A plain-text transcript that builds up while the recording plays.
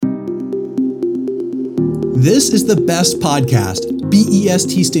This is the BEST podcast.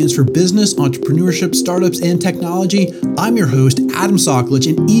 BEST stands for Business, Entrepreneurship, Startups, and Technology. I'm your host, Adam Soklich,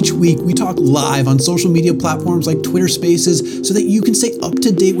 and each week we talk live on social media platforms like Twitter Spaces so that you can stay up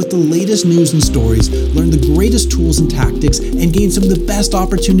to date with the latest news and stories, learn the greatest tools and tactics, and gain some of the best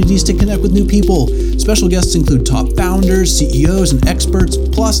opportunities to connect with new people. Special guests include top founders, CEOs, and experts.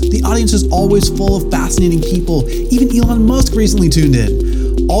 Plus, the audience is always full of fascinating people. Even Elon Musk recently tuned in.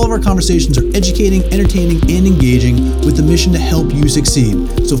 All of our conversations are educating, entertaining, and engaging with the mission to help you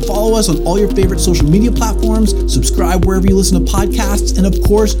succeed. So follow us on all your favorite social media platforms, subscribe wherever you listen to podcasts, and of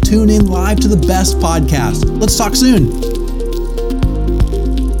course, tune in live to the BEST podcast. Let's talk soon.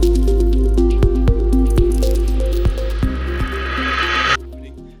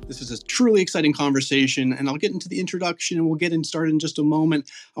 This is a truly exciting conversation, and I'll get into the introduction and we'll get started in just a moment.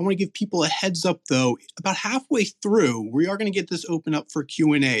 I want to give people a heads up, though. About halfway through, we are going to get this open up for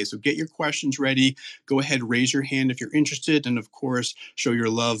Q&A, so get your questions ready. Go ahead, raise your hand if you're interested, and of course, show your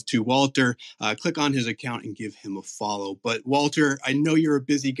love to Walter. Click on his account and give him a follow. But Walter, I know you're a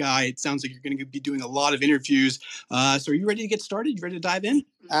busy guy. It sounds like you're going to be doing a lot of interviews. So are you ready to get started? You ready to dive in?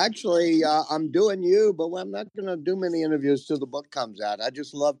 Actually, I'm doing you, but I'm not going to do many interviews till the book comes out. I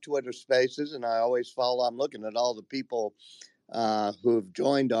just love Twitter Spaces, and I always follow. I'm looking at all the people who've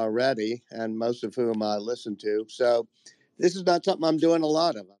joined already, and most of whom I listen to. So this is not something I'm doing a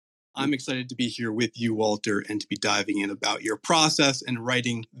lot of. I'm excited to be here with you, Walter, and to be diving in about your process and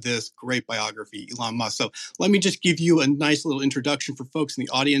writing this great biography, Elon Musk. So let me just give you a nice little introduction for folks in the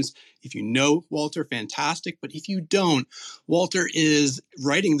audience. If you know Walter, fantastic. But if you don't, Walter is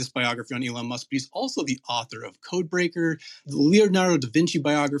writing this biography on Elon Musk, but he's also the author of Codebreaker, the Leonardo da Vinci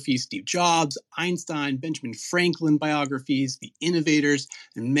biography, Steve Jobs, Einstein, Benjamin Franklin biographies, The Innovators,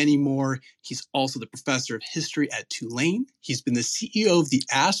 and many more. He's also the professor of history at Tulane. He's been the CEO of the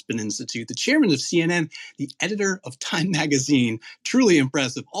Aspen Institute, the chairman of CNN, the editor of Time magazine. Truly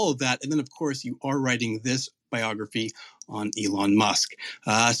impressive, all of that. And then, of course, you are writing this biography on Elon Musk.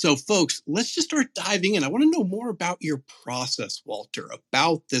 So, folks, let's just start diving in. I want to know more about your process, Walter,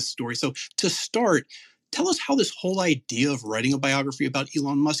 about this story. So, to start, tell us how this whole idea of writing a biography about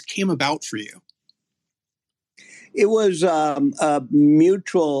Elon Musk came about for you. It was a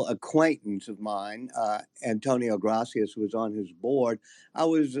mutual acquaintance of mine, Antonio Gracias, was on his board. I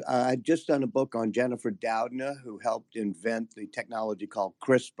had just done a book on Jennifer Doudna, who helped invent the technology called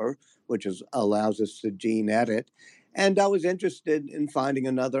CRISPR, which allows us to gene edit. And I was interested in finding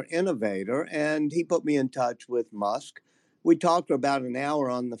another innovator, and he put me in touch with Musk. We talked for about an hour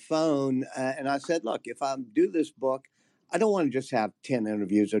on the phone, and I said, look, if I do this book, I don't want to just have 10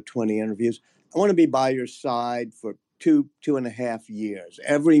 interviews or 20 interviews. I want to be by your side for 2.5 years.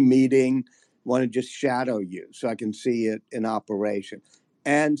 Every meeting, I want to just shadow you so I can see it in operation.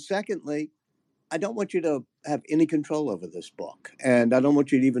 And secondly, I don't want you to have any control over this book. And I don't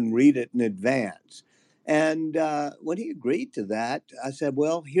want you to even read it in advance. And when he agreed to that, I said,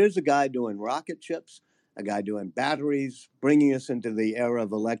 well, here's a guy doing rocket ships, a guy doing batteries, bringing us into the era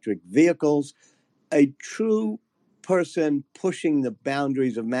of electric vehicles, a true person pushing the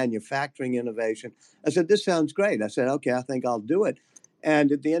boundaries of manufacturing innovation. I said, this sounds great. I said, okay, I think I'll do it.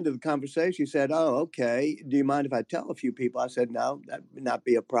 And at the end of the conversation, he said, oh, okay, do you mind if I tell a few people? I said, no, that would not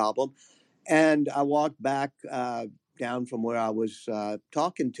be a problem. And I walked back down from where I was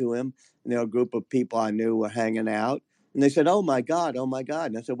talking to him, and there were a group of people I knew were hanging out. And they said, oh, my God, oh, my God.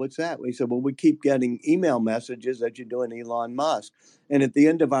 And I said, what's that? He said, well, we keep getting email messages that you're doing Elon Musk. And at the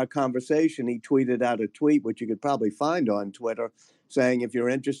end of our conversation, he tweeted out a tweet, which you could probably find on Twitter, saying, if you're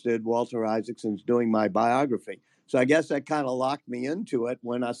interested, Walter Isaacson's doing my biography. So I guess that kind of locked me into it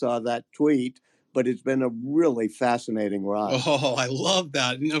when I saw that tweet. But it's been a really fascinating ride. Oh, I love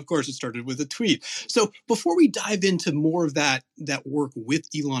that. And of course, it started with a tweet. So before we dive into more of that work with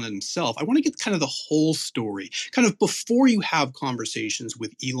Elon himself, I want to get kind of the whole story. Kind of before you have conversations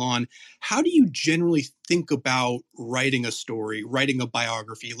with Elon, how do you generally think about writing a story, writing a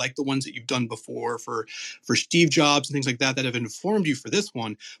biography, like the ones that you've done before for Steve Jobs and things like that have informed you for this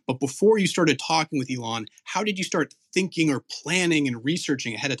one? But before you started talking with Elon, how did you start thinking or planning and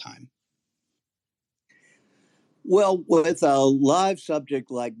researching ahead of time? Well, with a live subject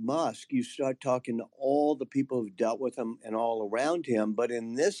like Musk, you start talking to all the people who've dealt with him and all around him. But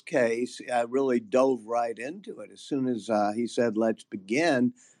in this case, I really dove right into it. As soon as he said, let's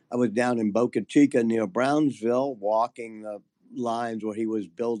begin, I was down in Boca Chica near Brownsville, walking the lines where he was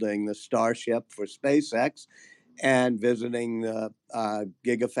building the Starship for SpaceX and visiting the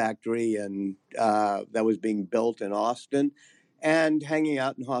Gigafactory and that was being built in Austin, and hanging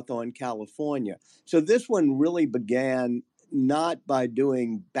out in Hawthorne, California. So this one really began not by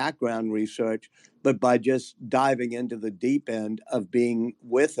doing background research, but by just diving into the deep end of being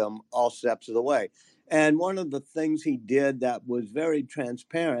with him all steps of the way. And one of the things he did that was very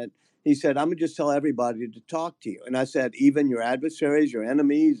transparent, he said, I'm going to just tell everybody to talk to you. And I said, even your adversaries, your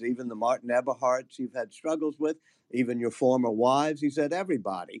enemies, even the Martin Eberhards you've had struggles with, even your former wives, he said,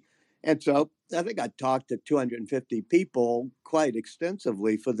 everybody. And so I think I talked to 250 people quite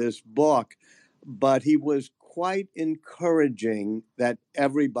extensively for this book, but he was quite encouraging that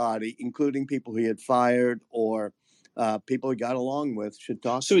everybody, including people he had fired or people he got along with, should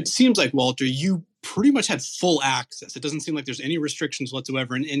talk So to it me. seems like, Walter, you pretty much had full access. It doesn't seem like there's any restrictions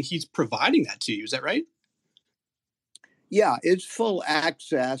whatsoever, and he's providing that to you. Is that right? Yeah, it's full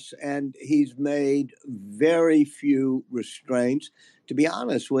access, and he's made very few restraints. To be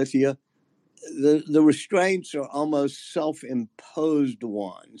honest with you, the restraints are almost self-imposed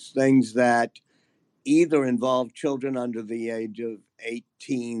ones, things that either involve children under the age of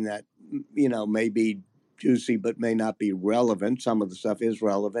 18 that, may be juicy but may not be relevant. Some of the stuff is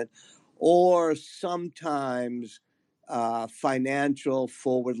relevant. Or sometimes financial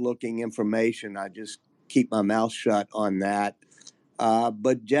forward looking information. I just keep my mouth shut on that.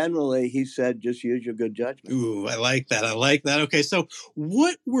 But generally, he said, just use your good judgment. Ooh, I like that. I like that. Okay, so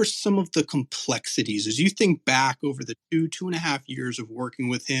what were some of the complexities as you think back over the 2.5 years of working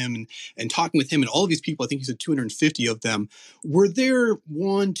with him and talking with him and all of these people? I think you said 250 of them. Were there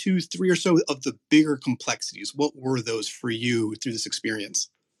one, two, three or so of the bigger complexities? What were those for you through this experience?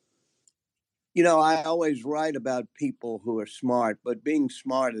 I always write about people who are smart, but being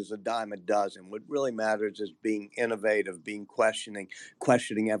smart is a dime a dozen. What really matters is being innovative, being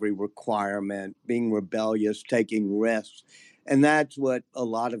questioning every requirement, being rebellious, taking risks. And that's what a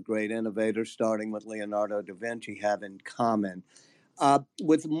lot of great innovators, starting with Leonardo da Vinci, have in common.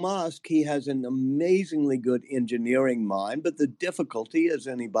 With Musk, he has an amazingly good engineering mind, but the difficulty, as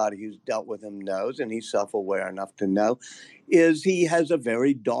anybody who's dealt with him knows, and he's self aware enough to know, is he has a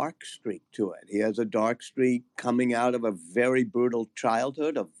very dark streak to it. He has a dark streak coming out of a very brutal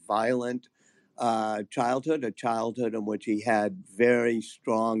childhood, a violent childhood, a childhood in which he had very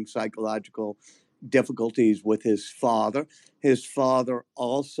strong psychological difficulties with his father. His father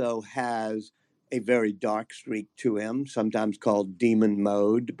also has a very dark streak to him, sometimes called demon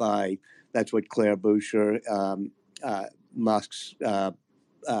mode by, that's what Claire Boucher, Musk's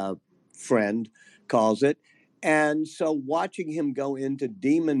friend, calls it. And so watching him go into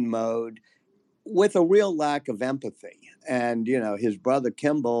demon mode with a real lack of empathy. And, his brother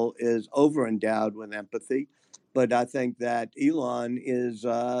Kimball is over endowed with empathy. But I think that Elon is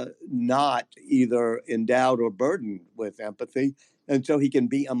not either endowed or burdened with empathy. And so he can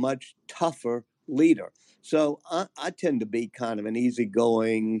be a much tougher leader. So I tend to be kind of an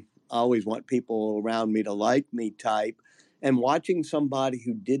easygoing, always want people around me to like me type. And watching somebody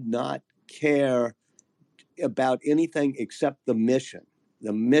who did not care about anything except the mission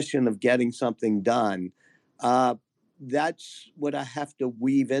of getting something done. Uh, that's what I have to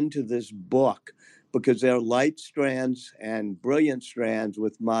weave into this book because there are light strands and brilliant strands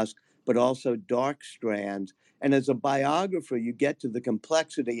with Musk, but also dark strands. And as a biographer, you get to the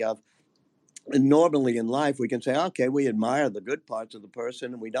complexity of, and normally in life, we can say, okay, we admire the good parts of the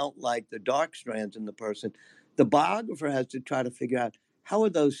person and we don't like the dark strands in the person. The biographer has to try to figure out how are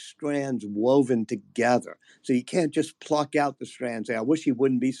those strands woven together. So you can't just pluck out the strands, say, I wish he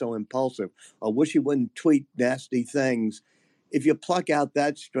wouldn't be so impulsive, or wish he wouldn't tweet nasty things. If you pluck out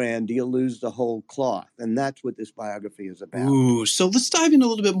that strand, you'll lose the whole cloth. And that's what this biography is about. Ooh, so let's dive in a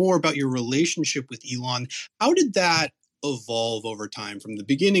little bit more about your relationship with Elon. How did that evolve over time from the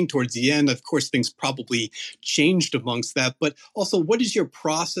beginning towards the end? Of course, things probably changed amongst that, but also, what is your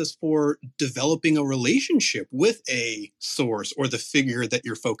process for developing a relationship with a source or the figure that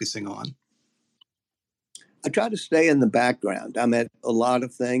you're focusing on? I try to stay in the background. I'm at a lot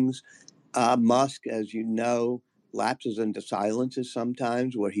of things. Musk, as you know, lapses into silences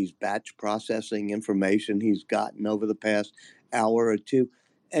sometimes where he's batch processing information he's gotten over the past hour or two.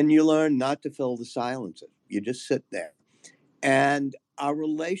 And you learn not to fill the silences. You just sit there. And our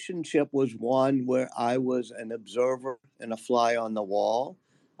relationship was one where I was an observer and a fly on the wall.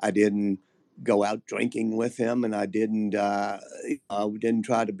 I didn't go out drinking with him, and I didn't try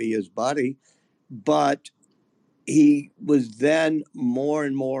to be his buddy. But he was then more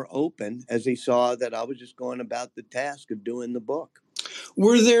and more open as he saw that I was just going about the task of doing the book.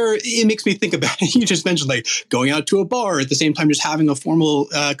 It makes me think about you just mentioned like going out to a bar at the same time just having a formal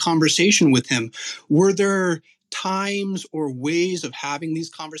conversation with him. Were there times or ways of having these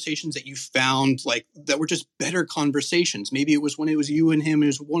conversations that you found like that were just better conversations? Maybe it was when it was you and him, it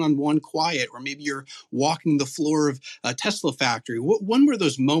was one-on-one quiet, or maybe you're walking the floor of a Tesla factory. When were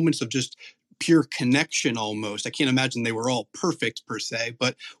those moments of just pure connection almost? I can't imagine they were all perfect per se,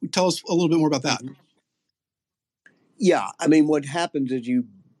 but tell us a little bit more about that. Mhm. Yeah, I mean, what happens is you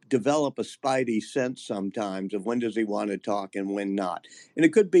develop a spidey sense sometimes of when does he want to talk and when not. And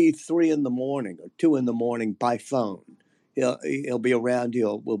it could be 3 in the morning or 2 in the morning by phone. He'll be around.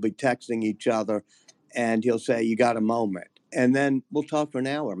 We'll be texting each other, and he'll say, "You got a moment?" And then we'll talk for an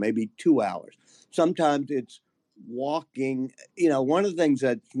hour, maybe 2 hours. Sometimes it's walking. One of the things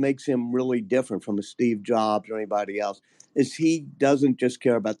that makes him really different from a Steve Jobs or anybody else is he doesn't just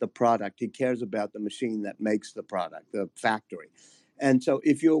care about the product. He cares about the machine that makes the product, the factory. And so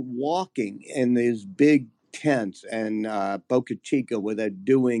if you're walking in these big tents and Boca Chica where they're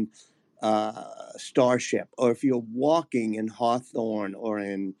doing Starship, or if you're walking in Hawthorne or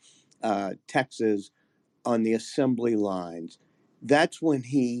in Texas on the assembly lines, that's when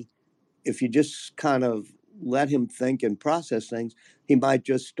if you just kind of let him think and process things, he might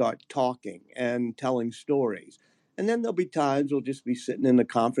just start talking and telling stories. And then there'll be times we'll just be sitting in the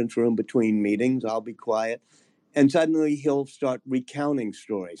conference room between meetings. I'll be quiet. And suddenly he'll start recounting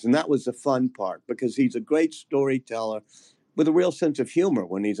stories. And that was the fun part because he's a great storyteller with a real sense of humor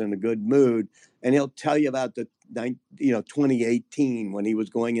when he's in a good mood. And he'll tell you about 2018 when he was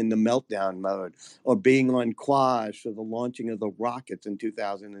going into meltdown mode, or being on Quash for the launching of the rockets in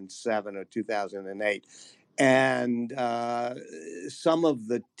 2007 or 2008. And some of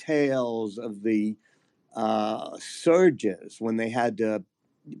the tales of the surges when they had to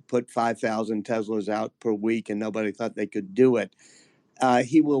put 5,000 Teslas out per week and nobody thought they could do it.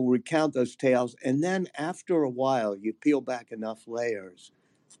 He will recount those tales. And then after a while, you peel back enough layers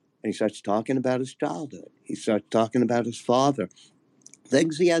and he starts talking about his childhood. He starts talking about his father,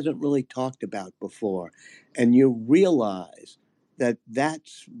 things he hasn't really talked about before. And you realize that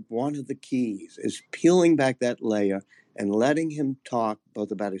that's one of the keys, is peeling back that layer and letting him talk both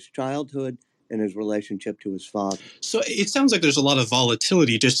about his childhood and his relationship to his father. So it sounds like there's a lot of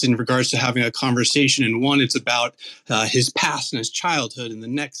volatility just in regards to having a conversation. And one, it's about his past and his childhood, and the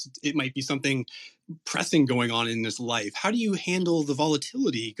next, it might be something pressing going on in his life. How do you handle the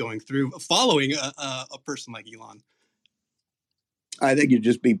volatility going through following a person like Elon? I think you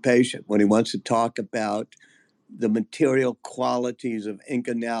just be patient when he wants to talk about the material qualities of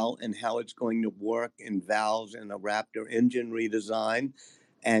Inconel and how it's going to work in valves in a Raptor engine redesign.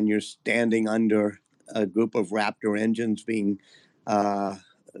 And you're standing under a group of Raptor engines being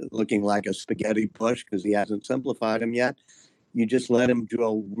looking like a spaghetti push because he hasn't simplified them yet. You just let him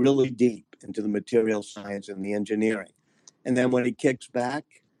drill really deep into the material science and the engineering. And then when he kicks back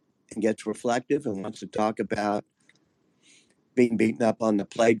and gets reflective and wants to talk about being beaten up on the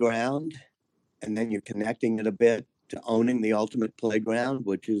playground, and then you're connecting it a bit to owning the ultimate playground,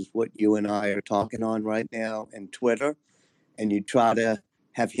 which is what you and I are talking on right now, and Twitter, and you try to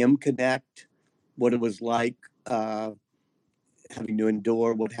have him connect what it was like having to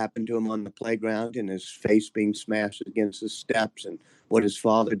endure what happened to him on the playground and his face being smashed against the steps and what his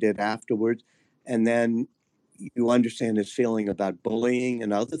father did afterwards. And then you understand his feeling about bullying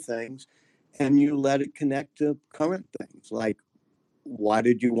and other things, and you let it connect to current things like, why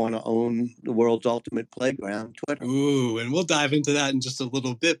did you want to own the world's ultimate playground, Twitter? Ooh, and we'll dive into that in just a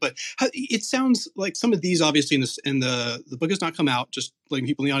little bit. But it sounds like some of these, obviously, in the book has not come out. Just letting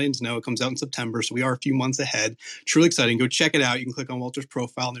people in the audience know, it comes out in September, so we are a few months ahead. Truly exciting. Go check it out. You can click on Walter's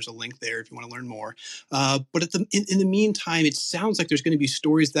profile, and there's a link there if you want to learn more. But in the meantime, it sounds like there's going to be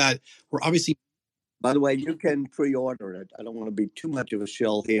stories that were obviously. By the way, you can pre-order it. I don't want to be too much of a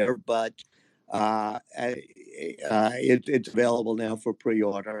shill here, but it's available now for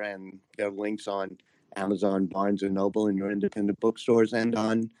pre-order, and there are links on Amazon, Barnes and Noble, and your independent bookstores, and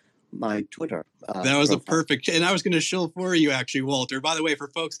on my Twitter. That was profile. a perfect, and I was going to shill for you, actually, Walter. By the way, for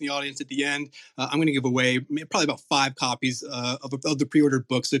folks in the audience at the end, I'm going to give away probably about 5 copies of the pre-ordered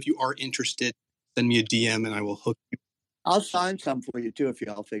book. So if you are interested, send me a DM and I will hook you. I'll sign some for you too if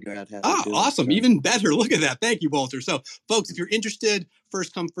y'all figure out how to do Awesome. it. So. Even better. Look at that. Thank you, Walter. So, folks, if you're interested,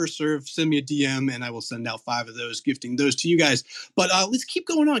 first come, first serve, send me a DM and I will send out 5 of those, gifting those to you guys. But let's keep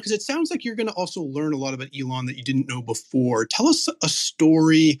going on because it sounds like you're going to also learn a lot about Elon that you didn't know before. Tell us a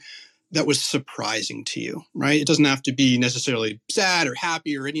story that was surprising to you, right? It doesn't have to be necessarily sad or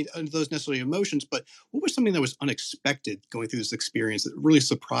happy or any of those necessarily emotions, but what was something that was unexpected going through this experience that really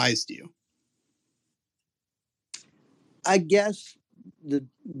surprised you? I guess the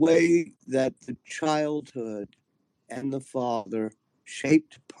way that the childhood and the father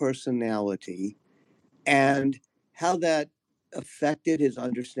shaped personality and how that affected his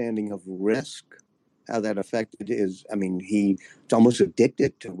understanding of risk, how that affected his, I mean, he's almost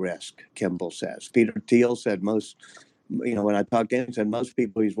addicted to risk, Kimball says. Peter Thiel said when I talked to him, he said most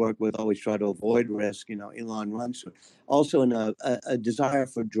people he's worked with always try to avoid risk. Elon runs. Also in a desire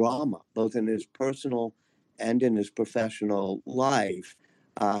for drama, both in his personal and in his professional life.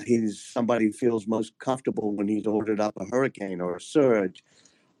 He's somebody who feels most comfortable when he's ordered up a hurricane or a surge.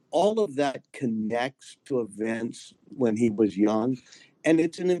 All of that connects to events when he was young. And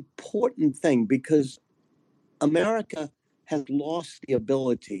it's an important thing because America has lost the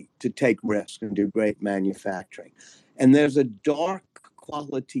ability to take risks and do great manufacturing. And there's a dark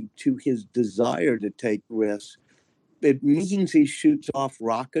quality to his desire to take risks. It means he shoots off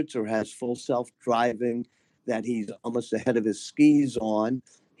rockets or has full self-driving that he's almost ahead of his skis on.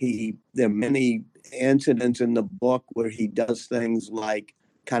 There are many incidents in the book where he does things like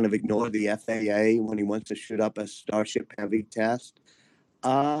kind of ignore the FAA when he wants to shoot up a Starship Heavy test.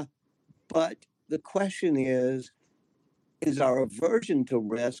 But the question is our aversion to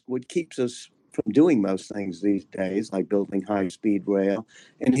risk what keeps us from doing most things these days, like building high-speed rail,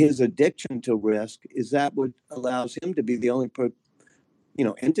 and his addiction to risk, is that what allows him to be the only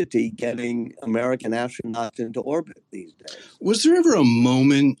entity getting American astronauts into orbit these days. Was there ever a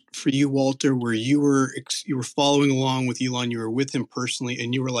moment for you, Walter, where you were following along with Elon, you were with him personally,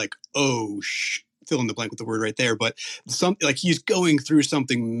 and you were like, "Oh, fill in the blank with the word right there," but something like he's going through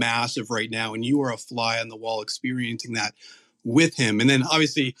something massive right now, and you are a fly on the wall experiencing that with him. And then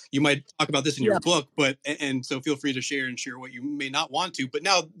obviously you might talk about this in your book, but and so feel free to share what you may not want to. But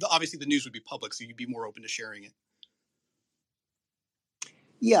now obviously the news would be public, so you'd be more open to sharing it.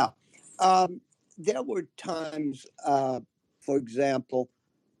 Yeah. There were times, for example,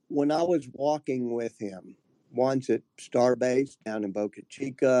 when I was walking with him, once at Starbase down in Boca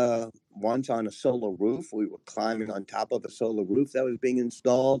Chica, once on a solar roof. We were climbing on top of a solar roof that was being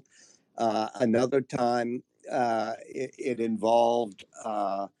installed. Another time, it involved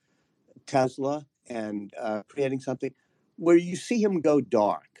Tesla and creating something where you see him go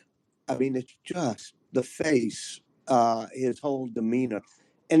dark. I mean, it's just the face, his whole demeanor.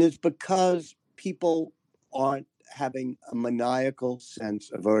 And it's because people aren't having a maniacal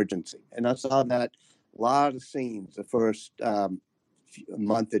sense of urgency. And I saw that a lot of scenes the first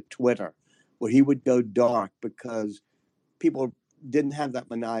month at Twitter where he would go dark because people didn't have that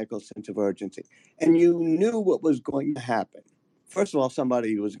maniacal sense of urgency. And you knew what was going to happen. First of all,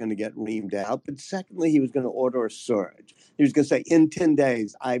 somebody was going to get reamed out. But secondly, he was going to order a surge. He was going to say, in 10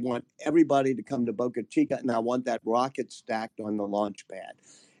 days, I want everybody to come to Boca Chica, and I want that rocket stacked on the launch pad.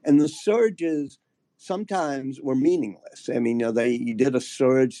 And the surges sometimes were meaningless. I mean, he did a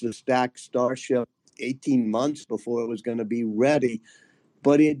surge to stack Starship 18 months before it was going to be ready.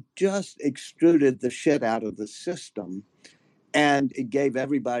 But it just extruded the shit out of the system. And it gave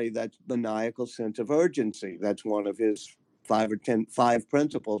everybody that maniacal sense of urgency. That's one of his five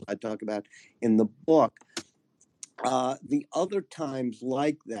principles I talk about in the book. The other times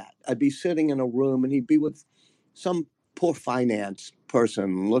like that, I'd be sitting in a room and he'd be with some poor finance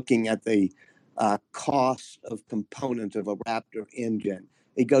person looking at the cost of components of a Raptor engine.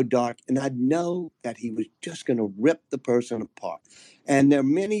 It'd go dark, and I'd know that he was just going to rip the person apart. And there are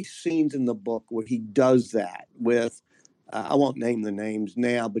many scenes in the book where he does that with, I won't name the names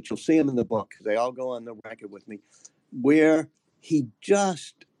now, but you'll see them in the book because they all go on the record with me, where he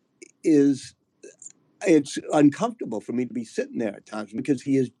just is, it's uncomfortable for me to be sitting there at times because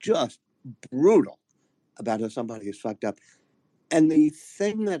he is just brutal about how somebody is fucked up. And the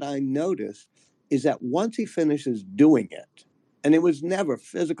thing that I noticed is that once he finishes doing it, and it was never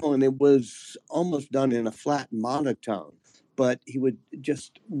physical and it was almost done in a flat monotone, but he would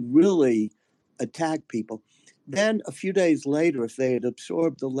just really attack people. Then a few days later, if they had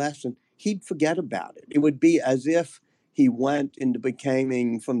absorbed the lesson, he'd forget about it. It would be as if he went into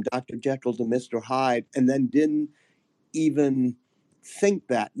becoming from Dr. Jekyll to Mr. Hyde and then didn't even think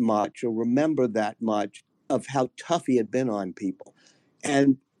that much or remember that much of how tough he had been on people.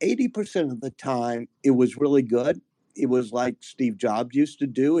 And 80% of the time, it was really good. It was like Steve Jobs used to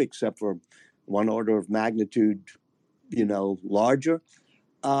do, except for one order of magnitude, larger.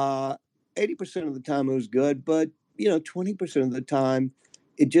 80% of the time it was good, but 20% of the time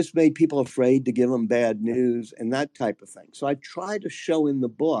it just made people afraid to give him bad news and that type of thing. So I try to show in the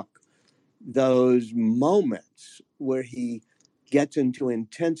book those moments where he gets into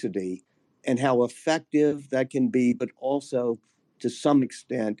intensity and how effective that can be, but also to some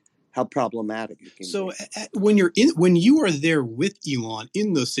extent how problematic it can be. So when you are there with Elon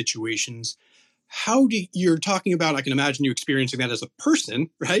in those situations, you're talking about, I can imagine you experiencing that as a person,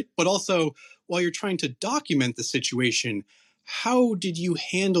 right? But also while you're trying to document the situation, how did you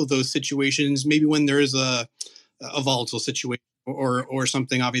handle those situations? Maybe when there is a volatile situation or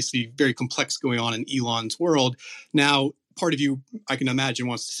something obviously very complex going on in Elon's world. Now, part of you, I can imagine,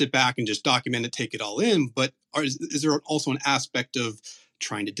 wants to sit back and just document it, take it all in. But is there also an aspect of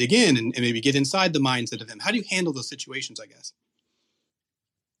trying to dig in and maybe get inside the mindset of him? How do you handle those situations, I guess?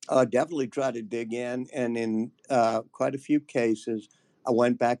 Definitely try to dig in. And in quite a few cases, I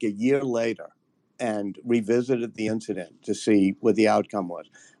went back a year later and revisited the incident to see what the outcome was.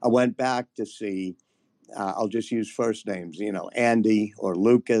 I went back to see, I'll just use first names, Andy or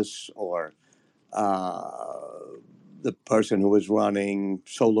Lucas or the person who was running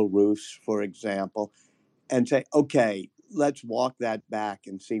Solar Roofs, for example, and say, okay, let's walk that back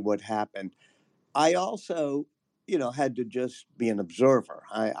and see what happened. I also, had to just be an observer.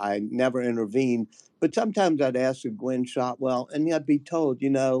 I never intervened, but sometimes I'd ask a Gwen Shotwell, and I'd be told,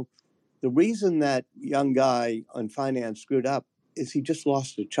 the reason that young guy on finance screwed up is he just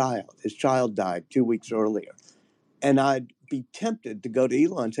lost a child. His child died 2 weeks earlier. And I'd be tempted to go to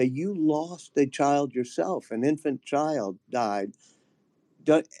Elon and say, you lost a child yourself, an infant child died.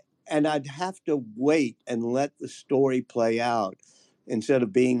 And I'd have to wait and let the story play out instead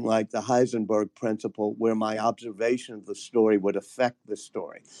of being like the Heisenberg principle, where my observation of the story would affect the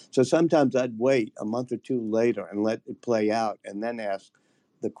story. So sometimes I'd wait a month or two later and let it play out and then ask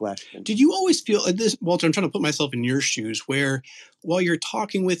the question. Did you always feel this, Walter? I'm trying to put myself in your shoes, where while you're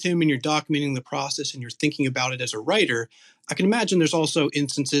talking with him and you're documenting the process and you're thinking about it as a writer, I can imagine there's also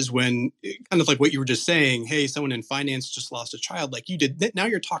instances when, kind of like what you were just saying, hey, someone in finance just lost a child like you did. Now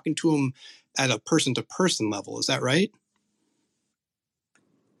you're talking to him at a person to person level. Is that right?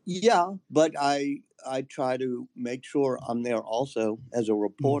 Yeah, but I try to make sure I'm there also as a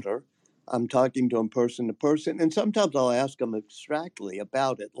reporter. I'm talking to him person to person, and sometimes I'll ask him abstractly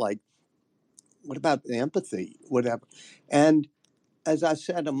about it, like, "What about the empathy? Whatever." And as I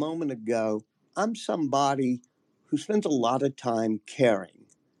said a moment ago, I'm somebody who spends a lot of time caring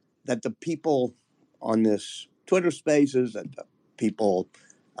that the people on this Twitter Spaces, that the people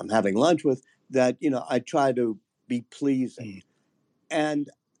I'm having lunch with, that I try to be pleasing. And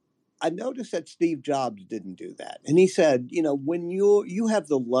I noticed that Steve Jobs didn't do that. And he said, when you have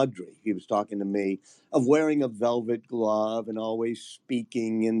the luxury, he was talking to me, of wearing a velvet glove and always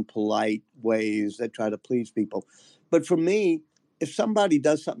speaking in polite ways that try to please people. But for me, if somebody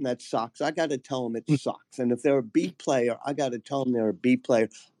does something that sucks, I got to tell them it sucks. And if they're a B player, I got to tell them they're a B player.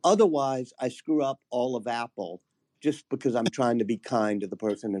 Otherwise, I screw up all of Apple just because I'm trying to be kind to the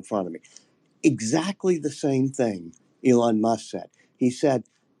person in front of me. Exactly the same thing Elon Musk said. He said,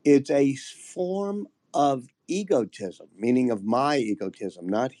 it's a form of egotism, meaning of my egotism,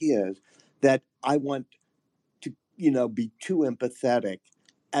 not his, that I want to, be too empathetic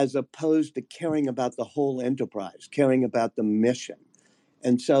as opposed to caring about the whole enterprise, caring about the mission.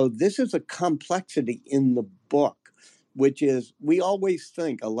 And so this is a complexity in the book, which is we always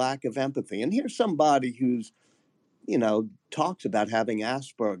think a lack of empathy. And here's somebody who's talks about having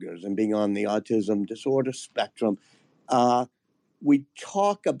Asperger's and being on the autism disorder spectrum. We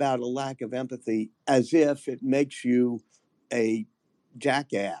talk about a lack of empathy as if it makes you a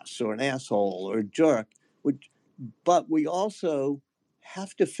jackass or an asshole or a jerk. But we also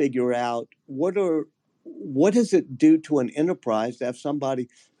have to figure out what does it do to an enterprise to have somebody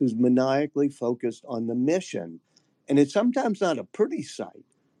who's maniacally focused on the mission? And it's sometimes not a pretty sight,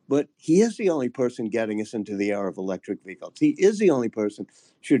 but he is the only person getting us into the era of electric vehicles. He is the only person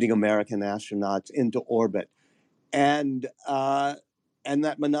shooting American astronauts into orbit. And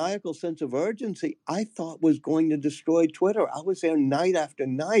that maniacal sense of urgency, I thought was going to destroy Twitter. I was there night after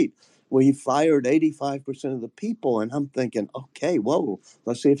night where he fired 85% of the people. And I'm thinking, okay, whoa,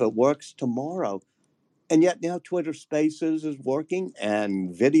 let's see if it works tomorrow. And yet now Twitter Spaces is working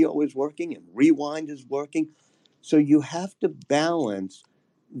and video is working and Rewind is working. So you have to balance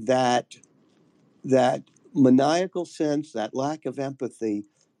that maniacal sense, that lack of empathy,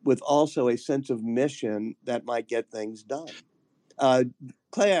 with also a sense of mission that might get things done. Uh,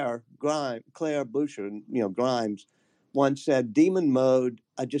 Claire Boucher, Grimes, once said, "Demon mode.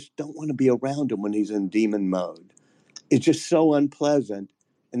 I just don't want to be around him when he's in demon mode. It's just so unpleasant."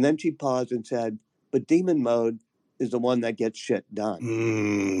 And then she paused and said, "But demon mode is the one that gets shit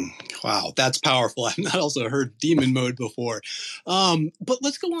done." Wow, that's powerful. I've not also heard demon mode before. But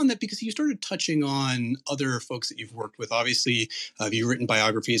let's go on that because you started touching on other folks that you've worked with. Obviously, you've written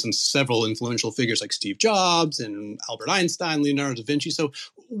biographies on several influential figures like Steve Jobs and Albert Einstein, Leonardo da Vinci. So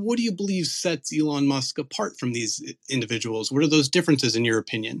what do you believe sets Elon Musk apart from these individuals? What are those differences in your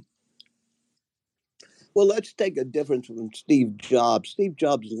opinion? Well, let's take a difference from Steve Jobs. Steve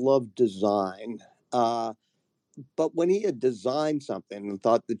Jobs loved design. Uh, But when he had designed something and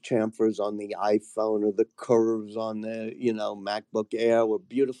thought the chamfers on the iPhone or the curves on the, MacBook Air were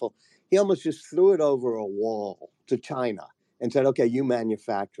beautiful, he almost just threw it over a wall to China and said, okay, you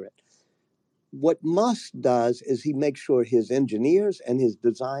manufacture it. What Musk does is he makes sure his engineers and his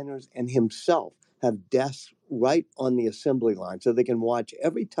designers and himself have desks right on the assembly line so they can watch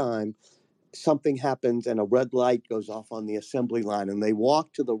every time something happens and a red light goes off on the assembly line and they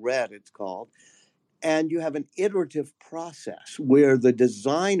walk to the red, it's called, and you have an iterative process where the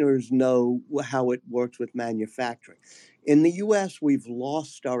designers know how it works with manufacturing. In the US, we've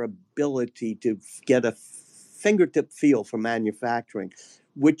lost our ability to get a fingertip feel for manufacturing,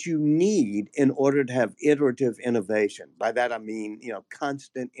 which you need in order to have iterative innovation. By that I mean,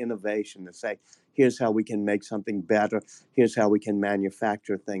 constant innovation to say, here's how we can make something better, here's how we can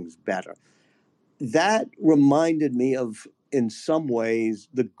manufacture things better. That reminded me of, in some ways,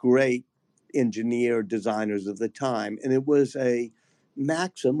 the great engineer designers of the time. And it was a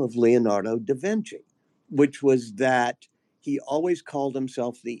maxim of Leonardo da Vinci, which was that he always called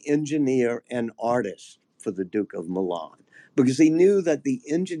himself the engineer and artist for the Duke of Milan, because he knew that the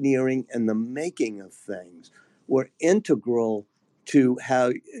engineering and the making of things were integral to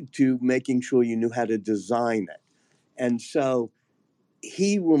making sure you knew how to design it. And so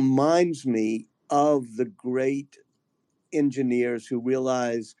he reminds me of the great engineers who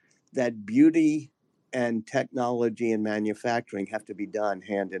realize that beauty and technology and manufacturing have to be done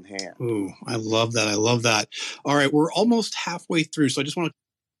hand in hand. Ooh, I love that. I love that. All right, we're almost halfway through, so I just want to.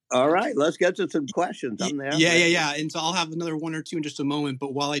 All right, let's get to some questions. I'm there. Yeah, yeah, yeah. And so I'll have another one or two in just a moment.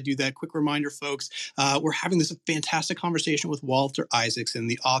 But while I do that, quick reminder, folks, we're having this fantastic conversation with Walter Isaacson,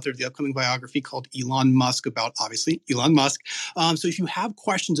 the author of the upcoming biography called Elon Musk, about obviously Elon Musk. So if you have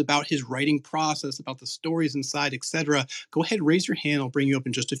questions about his writing process, about the stories inside, etc., go ahead, raise your hand. I'll bring you up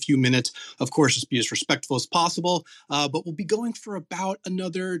in just a few minutes. Of course, just be as respectful as possible. But we'll be going for about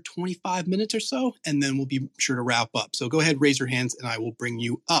another 25 minutes or so, and then we'll be sure to wrap up. So go ahead, raise your hands, and I will bring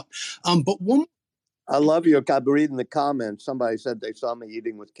you up. But one. I love your. I'm reading the comments. Somebody said they saw me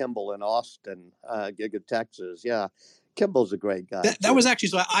eating with Kimball in Austin, Giga, Texas. Yeah, Kimball's a great guy. That was actually,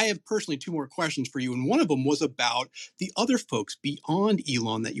 so I have personally two more questions for you. And one of them was about the other folks beyond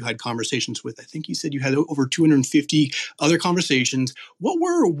Elon that you had conversations with. I think you said you had over 250 other conversations. What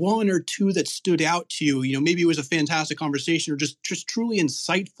were one or two that stood out to you? Maybe it was a fantastic conversation or just truly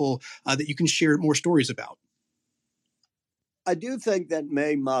insightful that you can share more stories about. I do think that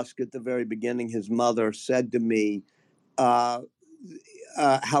May Musk, at the very beginning, his mother said to me, uh,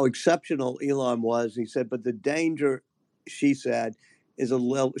 how exceptional Elon was. He said, but the danger, she said, is a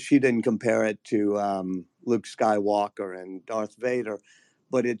little, she didn't compare it to Luke Skywalker and Darth Vader,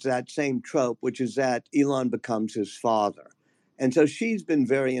 but it's that same trope, which is that Elon becomes his father. And so she's been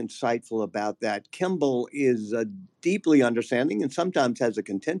very insightful about that. Kimball is deeply understanding and sometimes has a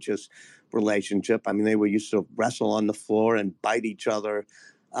contentious relationship. I mean, they were used to wrestle on the floor and bite each other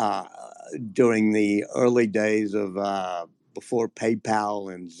uh, during the early days of before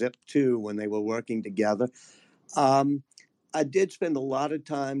PayPal and Zip2 when they were working together. Um, I did spend a lot of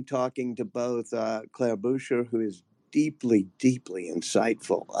time talking to both Claire Boucher, who is deeply, deeply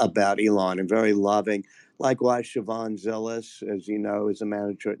insightful about Elon and very loving. Likewise, Siobhan Zillis, as you know, is a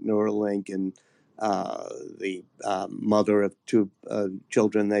manager at Neuralink and the mother of two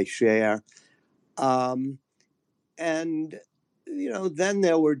children they share. Um, and, then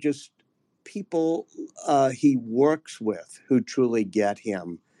there were just people he works with who truly get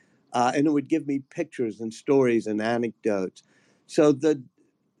him. And it would give me pictures and stories and anecdotes. So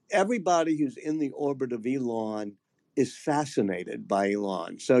everybody who's in the orbit of Elon is fascinated by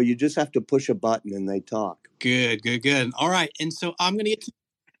Elon. So you just have to push a button and they talk. Good, good, good. All right. And so I'm going to get to.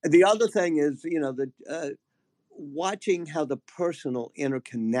 The other thing is, watching how the personal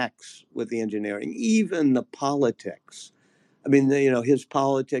interconnects with the engineering, even the politics. I mean, his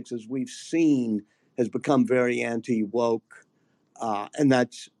politics, as we've seen, has become very anti-woke, and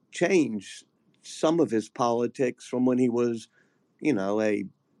that's changed some of his politics from when he was, a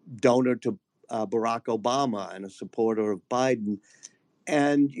donor to Barack Obama and a supporter of Biden.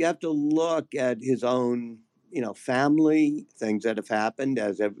 And you have to look at his own, family, things that have happened.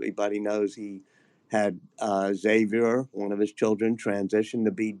 As everybody knows, he had Xavier, one of his children, transition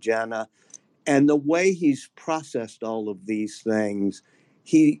to be Jenna. And the way he's processed all of these things,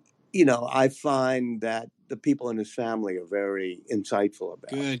 I find that the people in his family are very insightful about.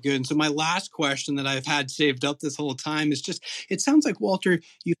 Good, good. And so my last question that I've had saved up this whole time is just, it sounds like, Walter,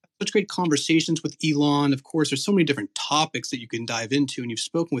 you've had such great conversations with Elon. Of course, there's so many different topics that you can dive into, and you've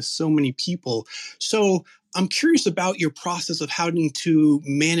spoken with so many people. So I'm curious about your process of having to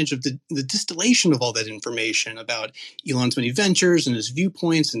manage the distillation of all that information about Elon's many ventures and his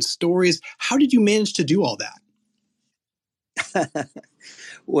viewpoints and stories. How did you manage to do all that?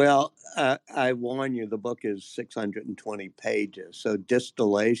 Well, I warn you, the book is 620 pages. So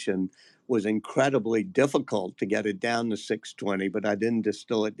distillation was incredibly difficult to get it down to 620, but I didn't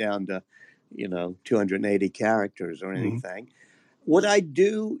distill it down to, 280 characters or anything. What I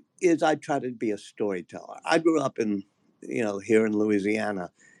do is I try to be a storyteller. I grew up here in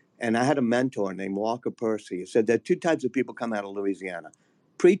Louisiana, and I had a mentor named Walker Percy. He said there are two types of people come out of Louisiana: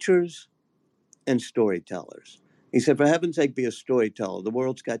 preachers and storytellers. He said, for heaven's sake, be a storyteller. The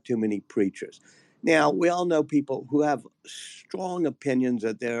world's got too many preachers. Now, we all know people who have strong opinions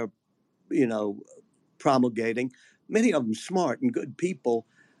that they're, promulgating, many of them smart and good people.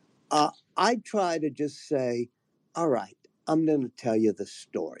 I try to just say, all right, I'm going to tell you the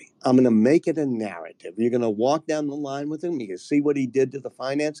story. I'm going to make it a narrative. You're going to walk down the line with him. You can see what he did to the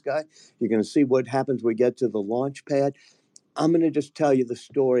finance guy. You're going to see what happens when we get to the launch pad. I'm going to just tell you the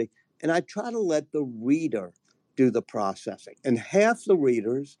story. And I try to let the reader do the processing. And half the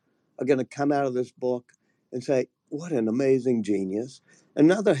readers are going to come out of this book and say, what an amazing genius.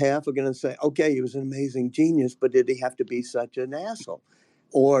 Another half are going to say, okay, he was an amazing genius, but did he have to be such an asshole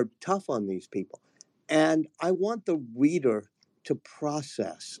or tough on these people? And I want the reader to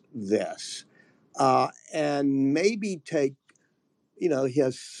process this and maybe take, he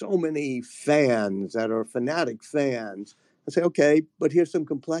has so many fans that are fanatic fans. I say, okay, but here's some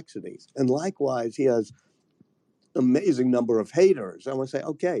complexities. And likewise, he has amazing number of haters. I want to say,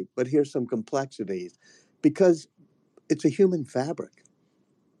 okay, but here's some complexities, because it's a human fabric.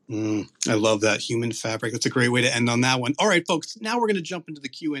 I love that, human fabric. That's a great way to end on that one. All right, folks, now we're going to jump into the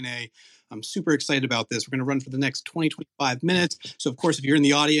Q&A. I'm super excited about this. We're going to run for the next 20-25 minutes. So, of course, if you're in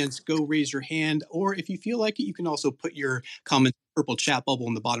the audience, go raise your hand. Or if you feel like it, you can also put your comment in the purple chat bubble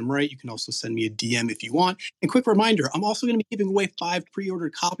in the bottom right. You can also send me a DM if you want. And quick reminder, I'm also going to be giving away 5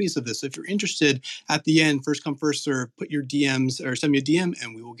 pre-ordered copies of this. So if you're interested, at the end, first come, first serve, put your DMs or send me a DM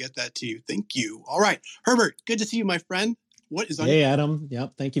and we will get that to you. Thank you. All right, Herbert, good to see you, my friend. What is on Hey, Adam.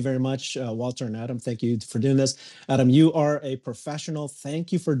 Yep. Thank you very much, Walter and Adam. Thank you for doing this. Adam, you are a professional.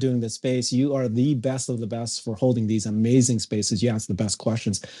 Thank you for doing this space. You are the best of the best for holding these amazing spaces. You ask the best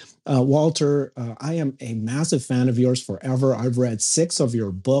questions. Walter, I am a massive fan of yours forever. I've read 6 of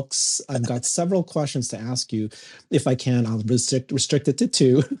your books. I've got several questions to ask you. If I can, I'll restrict it to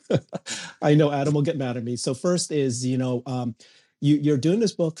 2. I know Adam will get mad at me. So first is, you're doing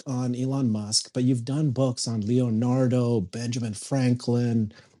this book on Elon Musk, but you've done books on Leonardo, Benjamin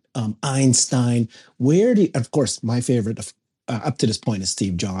Franklin, Einstein. Where do you, of course, my favorite up to this point is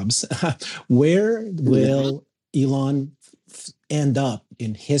Steve Jobs. Where will Elon end up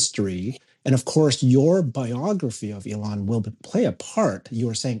in history? And of course, your biography of Elon will play a part. You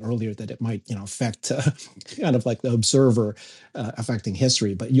were saying earlier that it might, affect kind of like the observer affecting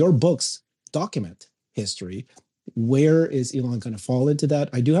history, but your books document history. Where is Elon going to fall into that?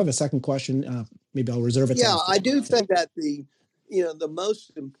 I do have a second question. Maybe I'll reserve it. Yeah, I do think that the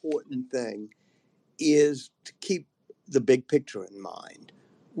most important thing is to keep the big picture in mind,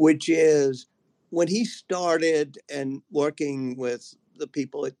 which is when he started and working with the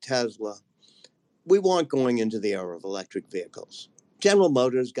people at Tesla, we weren't going into the era of electric vehicles. General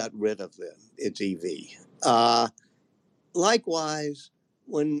Motors got rid of its EV. Likewise,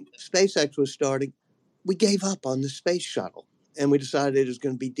 when SpaceX was starting, we gave up on the space shuttle and we decided it was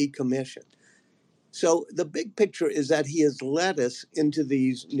going to be decommissioned. So the big picture is that he has led us into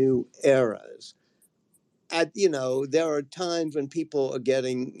these new eras. There are times when people are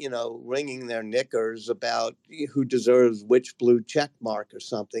getting, wringing their knickers about who deserves which blue check mark or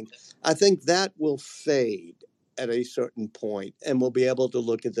something. I think that will fade at a certain point and we'll be able to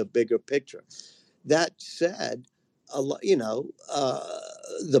look at the bigger picture. That said,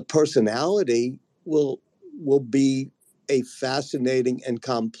 the personality will be a fascinating and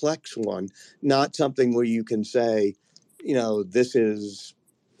complex one, not something where you can say, this is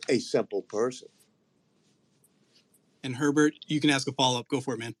a simple person. And Herbert, you can ask a follow-up. Go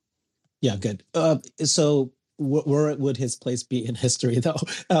for it, man. Yeah, good. So where would his place be in history, though?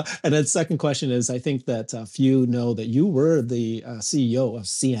 And then second question is, I think that few know that you were the CEO of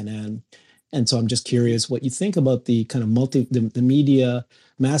CNN. And so I'm just curious what you think about the kind of the media,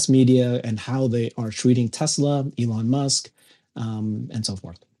 mass media, and how they are treating Tesla, Elon Musk, and so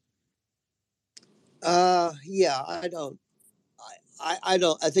forth. Yeah, I don't. I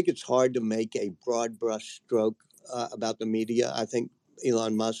don't. I think it's hard to make a broad brush stroke about the media. I think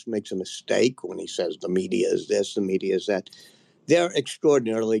Elon Musk makes a mistake when he says the media is this, the media is that. They're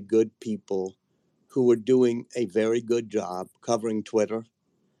extraordinarily good people who are doing a very good job covering Twitter,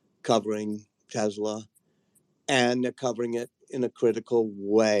 covering Tesla, and they're covering it in a critical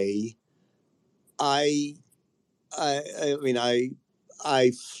way. I, I mean,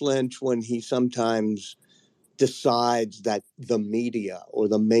 I flinch when he sometimes decides that the media or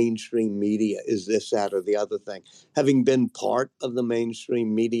the mainstream media is this, that, or the other thing. Having been part of the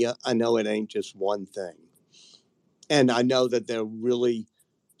mainstream media, I know it ain't just one thing. And I know that they're really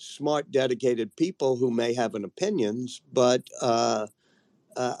smart, dedicated people who may have an opinions, but I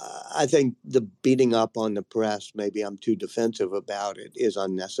think the beating up on the press, maybe I'm too defensive about it, is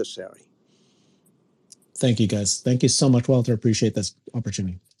unnecessary. Thank you, guys. Thank you so much, Walter. Appreciate this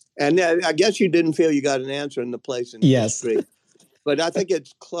opportunity. And I guess you didn't feel you got an answer in the place in history, but I think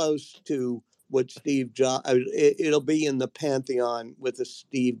it's close to what Steve Jobs. It'll be in the pantheon with a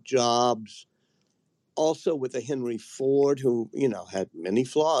Steve Jobs, also with a Henry Ford, who had many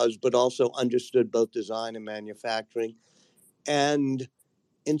flaws, but also understood both design and manufacturing, and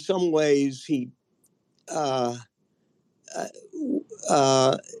in some ways he.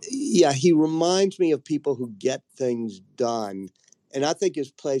 Yeah, he reminds me of people who get things done. And I think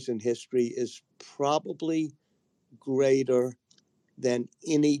his place in history is probably greater than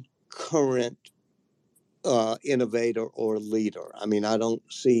any current innovator or leader. I mean, I don't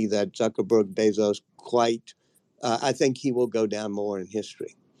see that Zuckerberg, Bezos quite. I think he will go down more in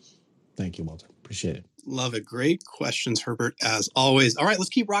history. Thank you, Walter. Appreciate it. Love it. Great questions, Herbert, as always. All right, let's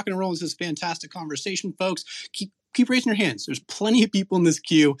keep rocking and rolling. This is fantastic conversation, folks. Keep raising your hands. There's plenty of people in this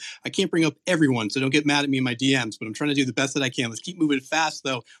queue. I can't bring up everyone, so don't get mad at me in my DMs, but I'm trying to do the best that I can. Let's keep moving fast,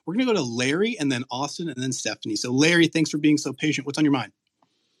 though. We're going to go to Larry and then Austin and then Stephanie. So, Larry, thanks for being so patient. What's on your mind?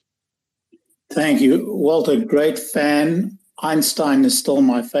 Thank you, Walter. Great fan. Einstein is still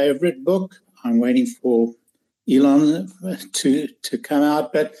my favorite book. I'm waiting for Elon to come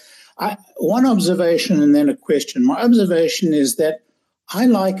out. But one observation and then a question. My observation is that I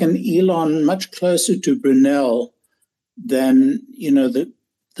liken Elon much closer to Brunel than,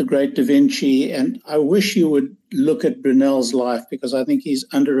 the great Da Vinci. And I wish you would look at Brunel's life, because I think he's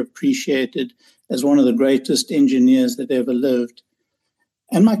underappreciated as one of the greatest engineers that ever lived.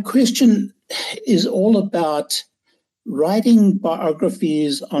 And my question is all about writing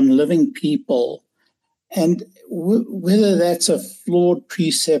biographies on living people, and whether that's a flawed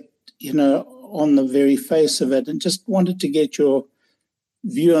precept, on the very face of it. And just wanted to get your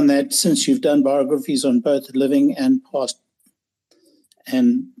view on that, since you've done biographies on both living and past.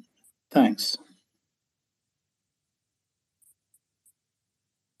 And thanks.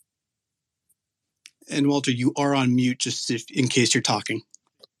 And Walter, you are on mute, just in case you're talking.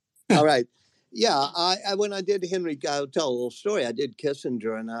 All right. Yeah, I when I did Henry, I'll tell a little story. I did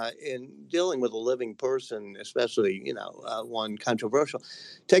Kissinger, and in dealing with a living person, especially one controversial,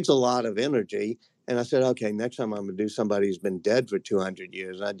 takes a lot of energy. And I said, okay, next time I'm going to do somebody who's been dead for 200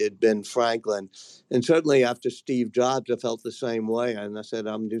 years. And I did Ben Franklin, and certainly after Steve Jobs, I felt the same way. And I said,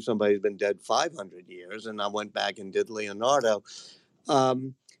 I'm going to do somebody who's been dead 500 years. And I went back and did Leonardo.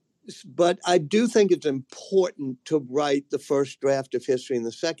 But I do think it's important to write the first draft of history and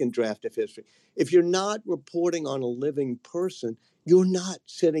the second draft of history. If you're not reporting on a living person, you're not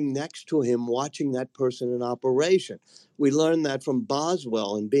sitting next to him watching that person in operation. We learned that from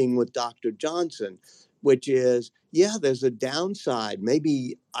Boswell and being with Dr. Johnson, which is, yeah, there's a downside.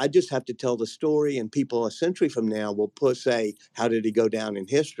 Maybe I just have to tell the story, and people a century from now will say, how did he go down in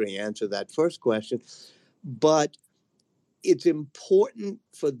history? Answer that first question. But it's important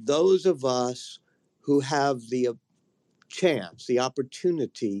for those of us who have the chance, the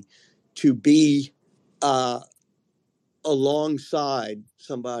opportunity to be alongside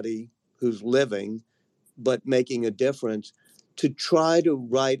somebody who's living but making a difference, to try to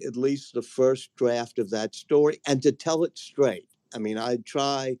write at least the first draft of that story and to tell it straight. I mean, I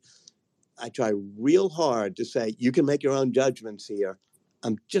try real hard to say, you can make your own judgments here.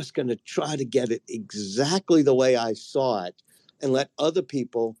 I'm just going to try to get it exactly the way I saw it and let other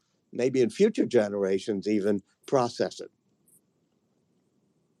people, maybe in future generations even, process it.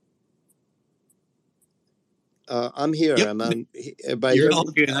 I'm here. Yep. Everybody You're hear all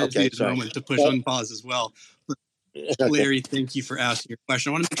me? good. I just Okay, needed a moment to push unpause as well. Larry, thank you for asking your question.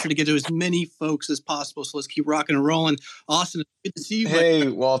 I want to make sure to get to as many folks as possible, so let's keep rocking and rolling. Austin, it's good to see you. Hey,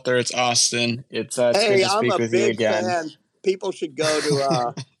 Walter, it's Austin. It's good to speak with you again. Fan. People should go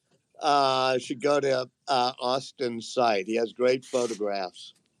to Austin's site. He has great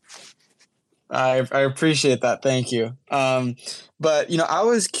photographs. I appreciate that. Thank you. But I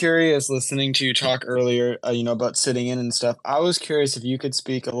was curious listening to you talk earlier, about sitting in and stuff. I was curious if you could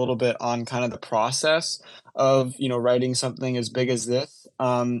speak a little bit on kind of the process of, writing something as big as this.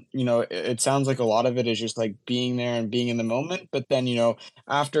 It sounds like a lot of it is just like being there and being in the moment. But then,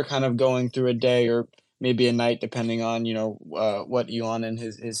 after kind of going through a day or maybe a night, depending on, what Elon and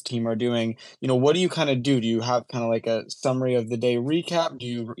his team are doing, what do you kind of do? Do you have kind of like a summary of the day recap? Do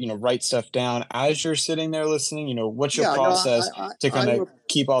you, write stuff down as you're sitting there listening? What's your Yeah, no, process to I kind of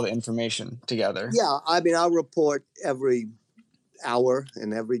keep all the information together? yeah, I mean, I report every hour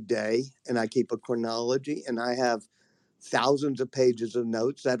and every day, and I keep a chronology, and I have thousands of pages of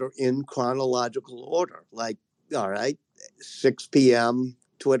notes that are in chronological order. Like, all right, 6 p.m.,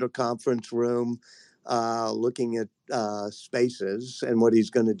 Twitter conference room, looking at spaces and what he's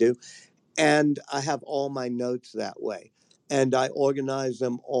going to do. And I have all my notes that way. And I organize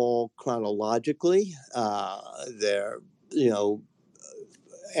them all chronologically. They're, you know,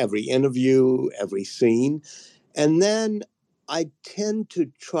 every interview, every scene. And then I tend to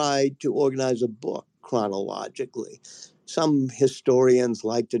try to organize a book chronologically. Some historians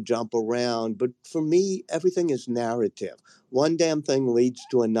like to jump around, but for me, everything is narrative. One damn thing leads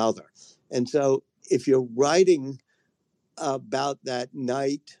to another. And so if you're writing about that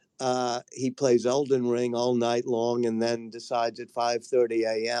night, he plays Elden Ring all night long and then decides at 5:30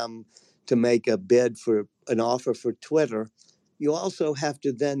 a.m. to make a bid for an offer for Twitter. You also have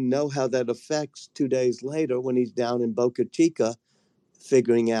to then know how that affects 2 days later when he's down in Boca Chica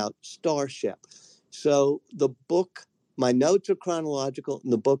figuring out Starship. So the book, my notes are chronological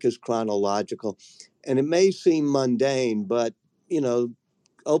and the book is chronological. And it may seem mundane, but,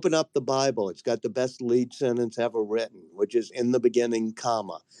 open up the Bible. It's got the best lead sentence ever written, which is in the beginning,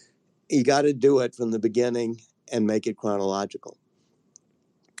 comma. You got to do it from the beginning and make it chronological.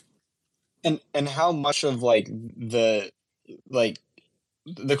 And how much of the like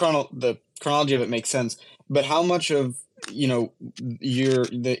the chronology of it makes sense, but how much of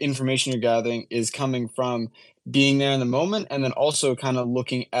the information you're gathering is coming from being there in the moment, and then also kind of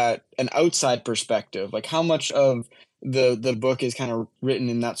looking at an outside perspective? Like, how much of the book is kind of written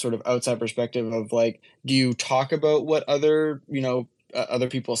in that sort of outside perspective of like, do you talk about what other other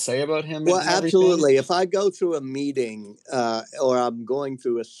people say about him Well, and everything? absolutely. If I go through a meeting or I'm going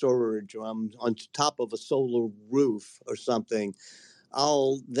through a surge or I'm on top of a solar roof or something,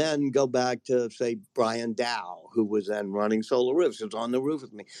 I'll then go back to, say, Brian Dow, who was then running Solar Roofs, who's on the roof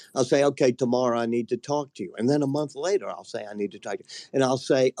with me. I'll say, okay, tomorrow I need to talk to you. And then a month later, I'll say, I need to talk to you. And I'll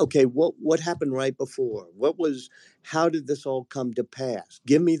say, okay, what happened right before? How did this all come to pass?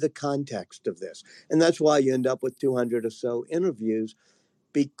 Give me the context of this. And that's why you end up with 200 or so interviews,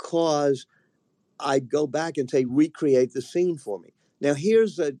 because I go back and say, recreate the scene for me. Now,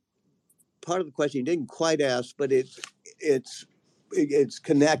 here's a part of the question you didn't quite ask, but it's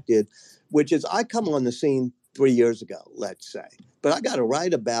connected, which is I come on the scene 3 years ago, let's say, but I got to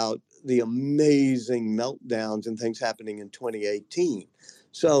write about the amazing meltdowns and things happening in 2018.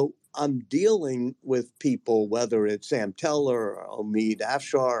 So I'm dealing with people, whether it's Sam Teller or Omid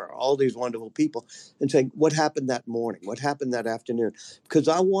Afshar or all these wonderful people, and saying, what happened that morning? What happened that afternoon? Because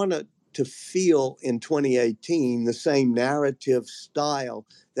I want to feel in 2018 the same narrative style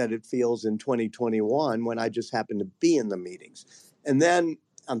that it feels in 2021 when I just happen to be in the meetings. And then,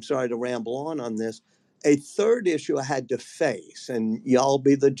 I'm sorry to ramble on this, a third issue I had to face, and y'all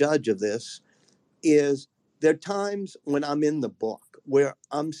be the judge of this, is there are times when I'm in the book where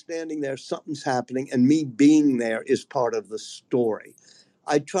I'm standing there, something's happening, and me being there is part of the story.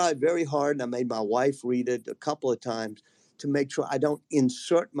 I tried very hard, and I made my wife read it a couple of times to make sure I don't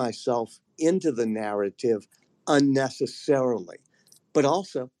insert myself into the narrative unnecessarily. But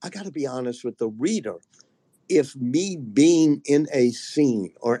also, I got to be honest with the reader. If me being in a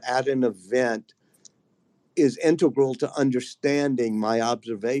scene or at an event is integral to understanding my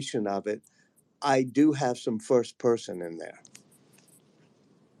observation of it, I do have some first person in there.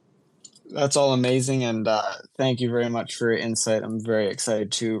 That's all amazing, and thank you very much for your insight. I'm very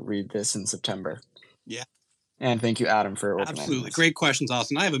excited to read this in September. Yeah. And thank you, Adam, for organizing Absolutely. this. Great questions,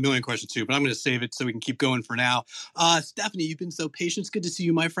 Austin. I have a million questions too, but I'm going to save it so we can keep going for now. Stephanie, you've been so patient. It's good to see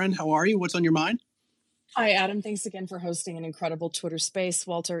you, my friend. How are you? What's on your mind? Hi, Adam. Thanks again for hosting an incredible Twitter space.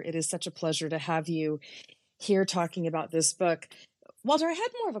 Walter, it is such a pleasure to have you here talking about this book. Walter, I had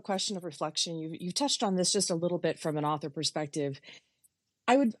more of a question of reflection. You touched on this just a little bit from an author perspective.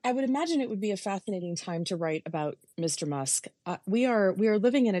 I would imagine it would be a fascinating time to write about Mr. Musk. We are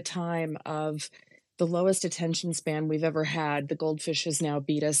living in a time of the lowest attention span we've ever had. The goldfish has now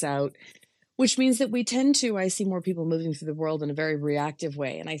beat us out. which means that we tend to, I see more people moving through the world in a very reactive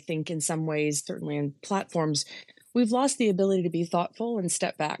way. And I think in some ways, certainly in platforms, we've lost the ability to be thoughtful and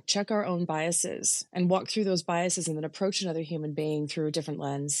step back, check our own biases, and walk through those biases and then approach another human being through a different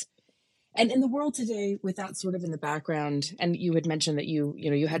lens. And in the world today, with that sort of in the background, and you had mentioned that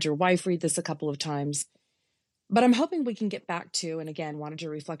you had your wife read this a couple of times, but I'm hoping we can get back to, and again, wanted your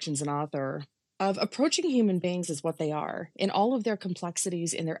reflections an author, of approaching human beings as what they are in all of their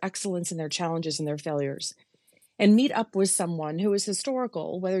complexities, in their excellence, in their challenges, and their failures, and meet up with someone who is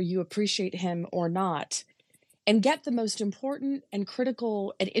historical, whether you appreciate him or not, and get the most important and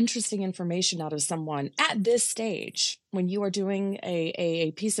critical and interesting information out of someone at this stage. When you are doing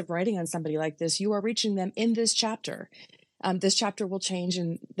a piece of writing on somebody like this, you are reaching them in this chapter. This chapter will change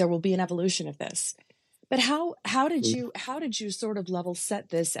and there will be an evolution of this. But how did you sort of level set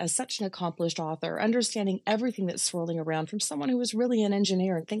this as such an accomplished author, understanding everything that's swirling around from someone who is really an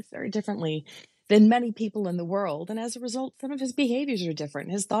engineer and thinks very differently than many people in the world, and as a result, some of his behaviors are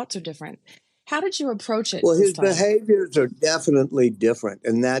different, his thoughts are different. How did you approach it Well, this his time? behaviors are definitely different,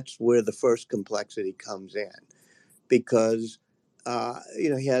 and that's where the first complexity comes in, because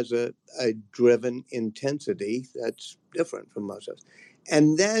he has a driven intensity that's different from most of us,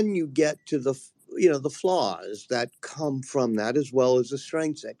 and then you get to the flaws that come from that, as well as the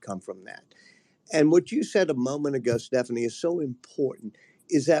strengths that come from that. And what you said a moment ago, Stephanie, is so important.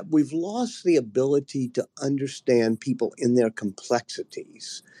 Is that we've lost the ability to understand people in their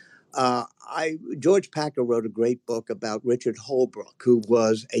complexities. George Packer wrote a great book about Richard Holbrooke, who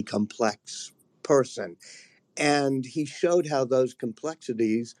was a complex person. And he showed how those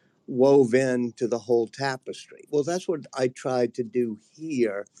complexities wove into the whole tapestry. Well, that's what I tried to do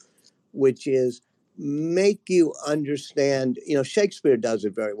here, which is make you understand. Shakespeare does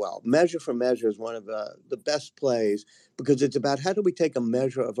it very well. Measure for Measure is one of the best plays, because it's about how do we take a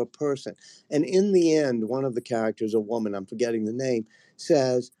measure of a person. And in the end, one of the characters, a woman, I'm forgetting the name,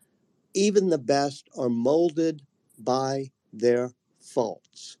 says, even the best are molded by their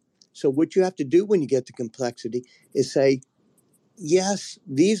faults. So what you have to do when you get to complexity is say, yes,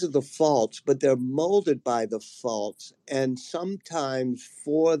 these are the faults, but they're molded by the faults. And sometimes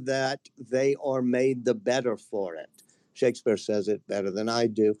for that, they are made the better for it. Shakespeare says it better than I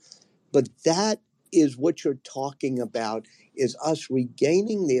do. But that is what you're talking about, is us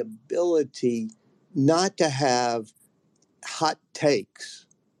regaining the ability not to have hot takes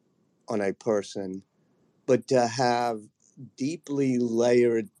on a person, but to have deeply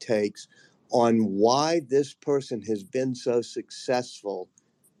layered takes on why this person has been so successful,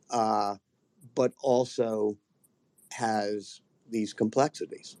 but also has these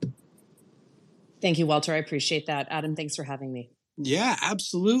complexities. Thank you, Walter. I appreciate that. Adam, thanks for having me. Yeah,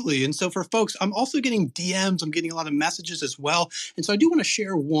 absolutely. And so for folks, I'm also getting DMs. I'm getting a lot of messages as well. And so I do want to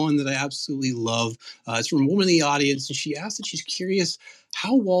share one that I absolutely love. It's from a woman in the audience, and she asked that she's curious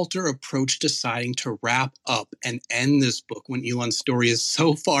how Walter approached deciding to wrap up and end this book when Elon's story is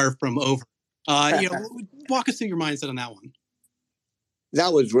so far from over. Walk us through your mindset on that one.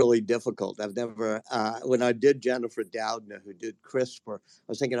 That was really difficult. I've never, when I did Jennifer Doudna, who did CRISPR, I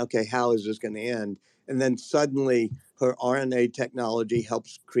was thinking, okay, how is this going to end? And then suddenly her RNA technology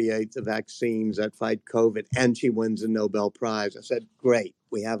helps create the vaccines that fight COVID, and she wins the Nobel Prize. I said, great,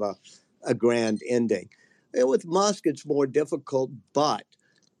 we have a grand ending. With Musk, it's more difficult, but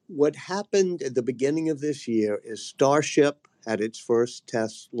what happened at the beginning of this year is Starship had its first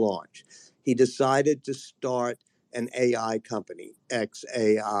test launch. He decided to start an AI company,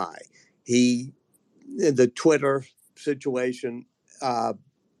 XAI. The Twitter situation,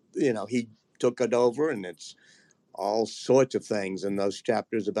 he took it over, and it's all sorts of things in those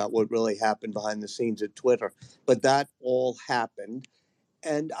chapters about what really happened behind the scenes at Twitter. But that all happened.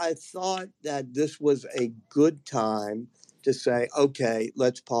 And I thought that this was a good time to say, okay,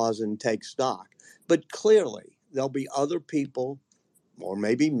 let's pause and take stock. But clearly, there'll be other people, or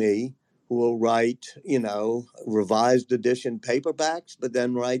maybe me, who will write, revised edition paperbacks, but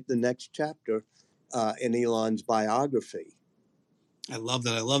then write the next chapter in Elon's biography. I love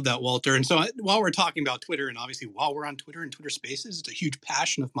that. I love that, Walter. And so while we're talking about Twitter, and obviously while we're on Twitter and Twitter Spaces, it's a huge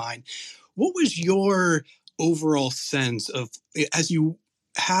passion of mine. What was your overall sense of, as you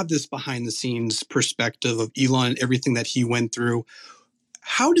have this behind the scenes perspective of Elon and everything that he went through,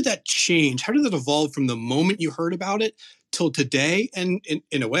 how did that change? How did that evolve from the moment you heard about it till today? And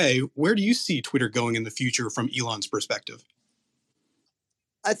in a way, where do you see Twitter going in the future from Elon's perspective?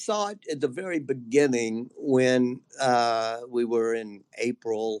 I thought at the very beginning, when we were in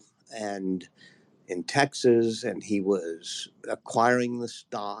April and in Texas, and he was acquiring the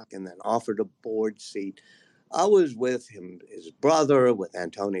stock and then offered a board seat, I was with him, his brother, with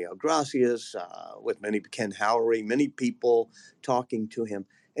Antonio Gracias, with Ken Howery, many people talking to him.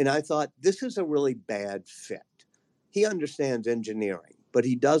 And I thought, this is a really bad fit. He understands engineering, but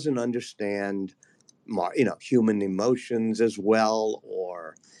he doesn't understand, human emotions as well.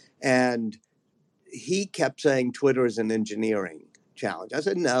 And he kept saying Twitter is an engineering challenge. I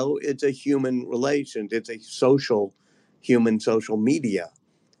said, no, it's a human relation. It's a human social media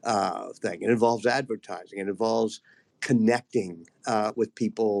thing. It involves advertising. It involves connecting with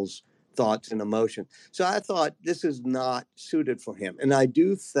people's thoughts and emotions. So I thought this is not suited for him. And I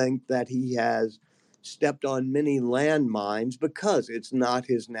do think that he has stepped on many landmines because it's not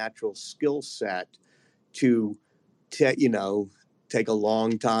his natural skill set to, take a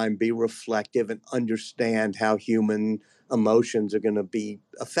long time, be reflective, and understand how human emotions are going to be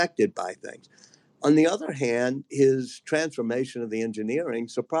affected by things. On the other hand, his transformation of the engineering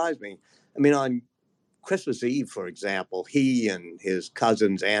surprised me. I mean, on Christmas Eve, for example, he and his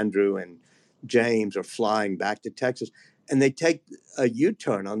cousins, Andrew and James, are flying back to Texas, and they take a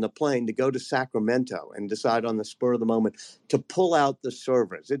U-turn on the plane to go to Sacramento and decide on the spur of the moment to pull out the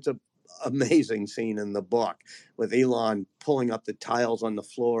servers. It's an amazing scene in the book with Elon pulling up the tiles on the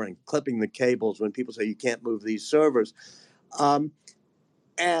floor and clipping the cables when people say you can't move these servers.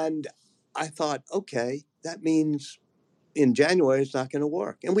 And I thought, okay, that means in January it's not going to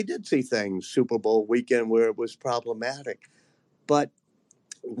work. And we did see things Super Bowl weekend where it was problematic. But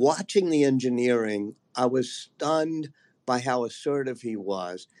watching the engineering, I was stunned by how assertive he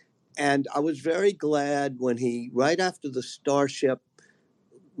was. And I was very glad when he, right after the Starship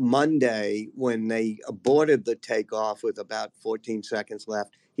Monday, when they aborted the takeoff with about 14 seconds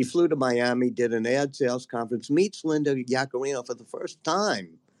left, he flew to Miami, did an ad sales conference, meets Linda Yaccarino for the first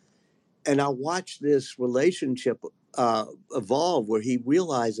time. And I watched this relationship evolve where he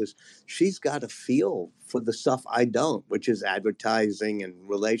realizes she's got a feel for the stuff I don't, which is advertising and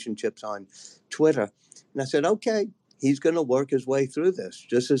relationships on Twitter. And I said, okay, he's going to work his way through this,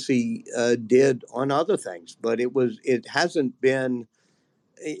 just as he did on other things. But it hasn't been.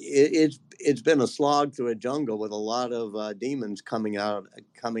 It's been a slog through a jungle with a lot of demons coming out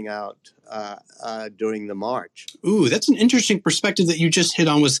during the march. Ooh, that's an interesting perspective that you just hit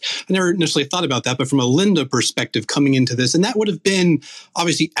on. I never necessarily thought about that, but from a Linda perspective coming into this, and that would have been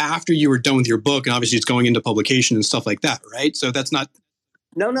obviously after you were done with your book, and obviously it's going into publication and stuff like that, right? So that's not.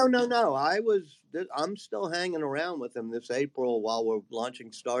 No. I'm still hanging around with him this April while we're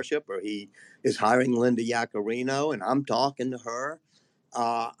launching Starship, or he is hiring Linda Yaccarino, and I'm talking to her.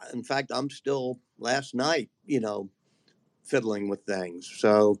 In fact, I'm still last night, fiddling with things.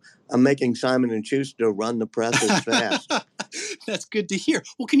 So I'm making Simon and Schuster run the presses fast. That's good to hear.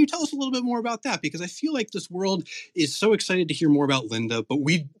 Well, can you tell us a little bit more about that? Because I feel like this world is so excited to hear more about Linda, but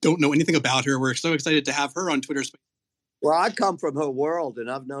we don't know anything about her. We're so excited to have her on Twitter. Well, I come from her world, and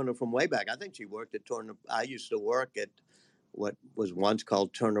I've known her from way back. I think she worked at Turner. I used to work at what was once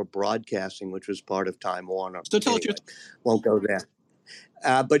called Turner Broadcasting, which was part of Time Warner. So tell us won't go there.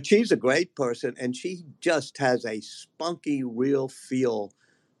 But she's a great person, and she just has a spunky, real feel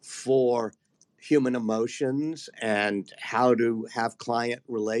for human emotions and how to have client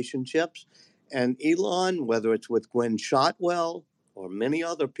relationships. And Elon, whether it's with Gwen Shotwell or many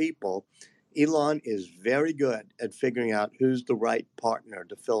other people, Elon is very good at figuring out who's the right partner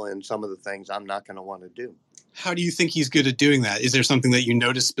to fill in some of the things I'm not going to want to do. How do you think he's good at doing that? Is there something that you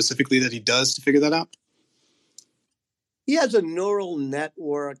notice specifically that he does to figure that out? He has a neural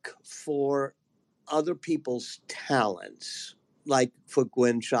network for other people's talents. Like for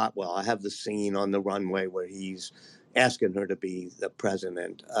Gwen Shotwell, I have the scene on the runway where he's asking her to be the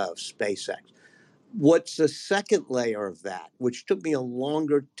president of SpaceX. What's the second layer of that, which took me a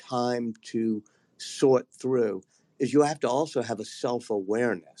longer time to sort through, is you have to also have a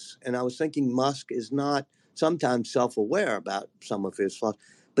self-awareness. And I was thinking Musk is not sometimes self-aware about some of his flaws.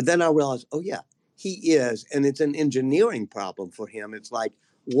 But then I realized, oh, yeah, he is. And it's an engineering problem for him. It's like,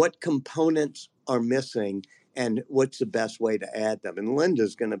 what components are missing and what's the best way to add them? And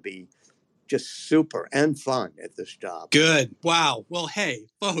Linda's going to be just super and fun at this job. Good. Wow. Well, hey,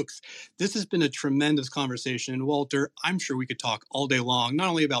 folks, this has been a tremendous conversation. And Walter, I'm sure we could talk all day long, not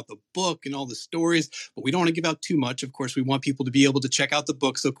only about the book and all the stories, but we don't want to give out too much. Of course, we want people to be able to check out the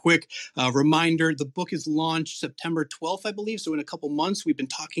book. So quick reminder, the book is launched September 12th, I believe. So in a couple months, we've been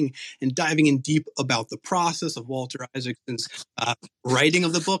talking and diving in deep about the process of Walter Isaacson's writing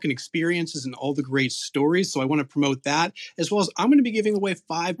of the book and experiences and all the great stories. So I want to promote that, as well as I'm going to be giving away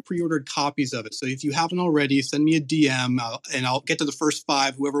 5 pre-ordered copies of it. So if you haven't already, send me a DM and I'll get to the first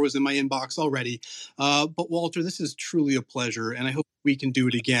 5, whoever was in my inbox already. But Walter, this is truly a pleasure, and I hope we can do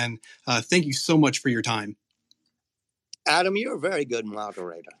it again. Thank you so much for your time. Adam, you're a very good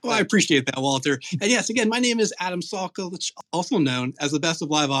moderator. Well, I appreciate that, Walter. And yes, again, my name is Adam Salkovich, also known as the best of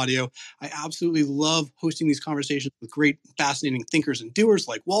live audio. I absolutely love hosting these conversations with great, fascinating thinkers and doers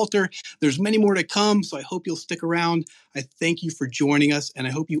like Walter. There's many more to come, so I hope you'll stick around. I thank you for joining us, and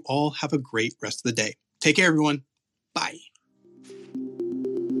I hope you all have a great rest of the day. Take care, everyone. Bye.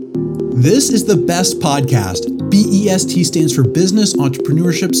 This is the BEST podcast. BEST stands for Business,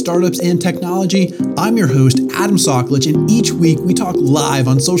 Entrepreneurship, Startups, and Technology. I'm your host, Adam Soklich, and each week we talk live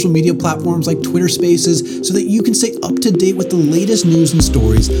on social media platforms like Twitter Spaces so that you can stay up to date with the latest news and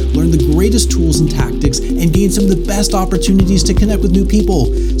stories, learn the greatest tools and tactics, and gain some of the best opportunities to connect with new people.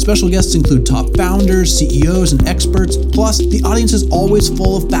 Special guests include top founders, CEOs, and experts. Plus, the audience is always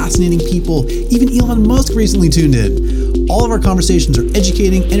full of fascinating people. Even Elon Musk recently tuned in. All of our conversations are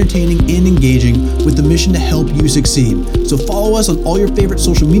educating, entertaining, and engaging with the mission to help you succeed. So follow us on all your favorite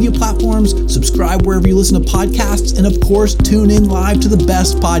social media platforms, subscribe wherever you listen to podcasts, and of course, tune in live to the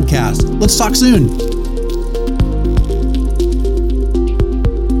BEST podcast. Let's talk soon.